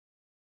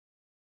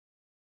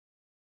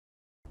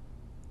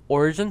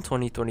Origin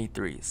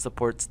 2023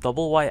 supports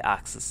double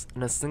y-axis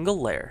in a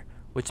single layer,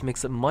 which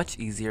makes it much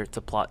easier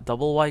to plot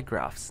double Y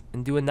graphs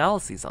and do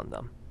analyses on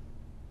them.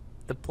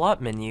 The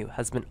plot menu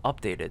has been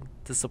updated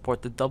to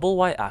support the double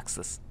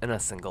y-axis in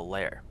a single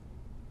layer.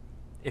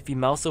 If you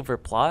mouse over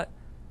Plot,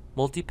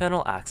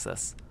 Multi-Panel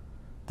Axis,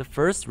 the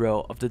first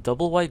row of the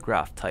double Y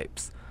graph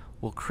types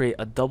will create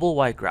a double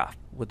Y graph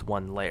with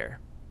one layer.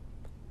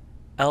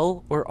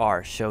 L or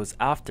R shows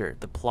after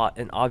the plot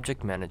in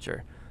Object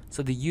Manager,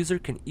 so the user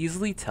can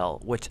easily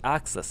tell which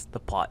axis the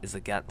plot is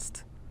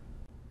against.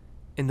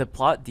 In the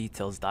Plot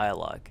Details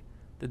dialog,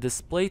 the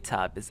Display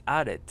tab is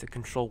added to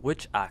control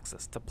which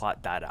axis to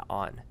plot data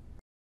on.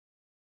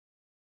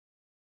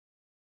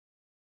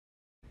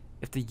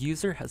 If the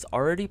user has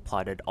already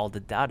plotted all the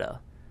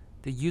data,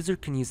 the user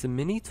can use the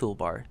mini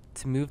toolbar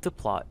to move the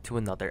plot to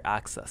another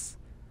axis.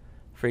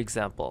 For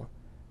example,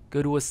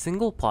 go to a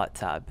single plot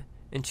tab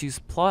and choose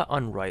Plot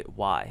on Right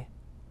Y.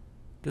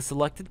 The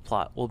selected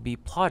plot will be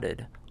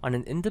plotted on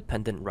an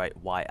independent right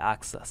Y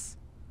axis.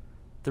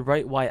 The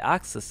right Y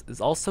axis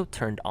is also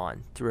turned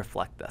on to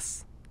reflect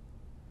this.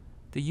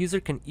 The user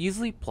can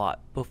easily plot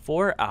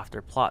before or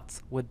after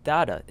plots with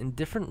data in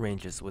different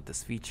ranges with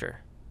this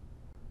feature.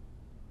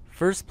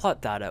 First,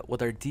 plot data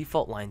with our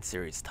default line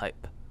series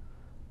type.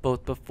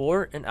 Both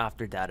before and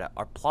after data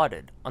are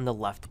plotted on the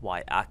left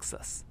Y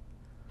axis.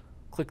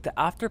 Click the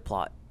after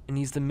plot and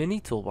use the mini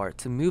toolbar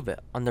to move it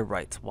on the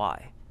right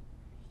Y.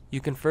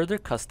 You can further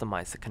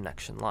customize the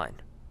connection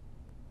line.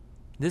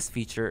 This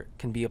feature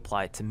can be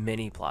applied to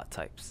many plot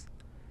types.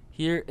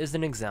 Here is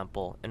an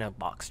example in a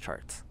box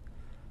chart.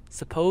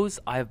 Suppose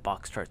I have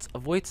box charts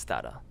of weights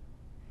data.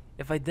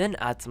 If I then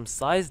add some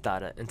size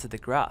data into the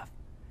graph,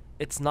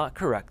 it's not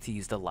correct to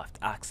use the left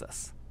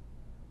axis.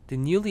 The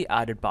newly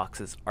added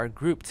boxes are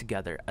grouped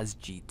together as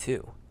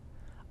G2.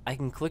 I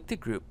can click the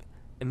group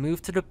and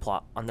move to the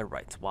plot on the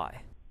right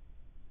Y.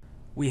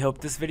 We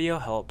hope this video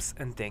helps,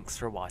 and thanks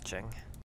for watching.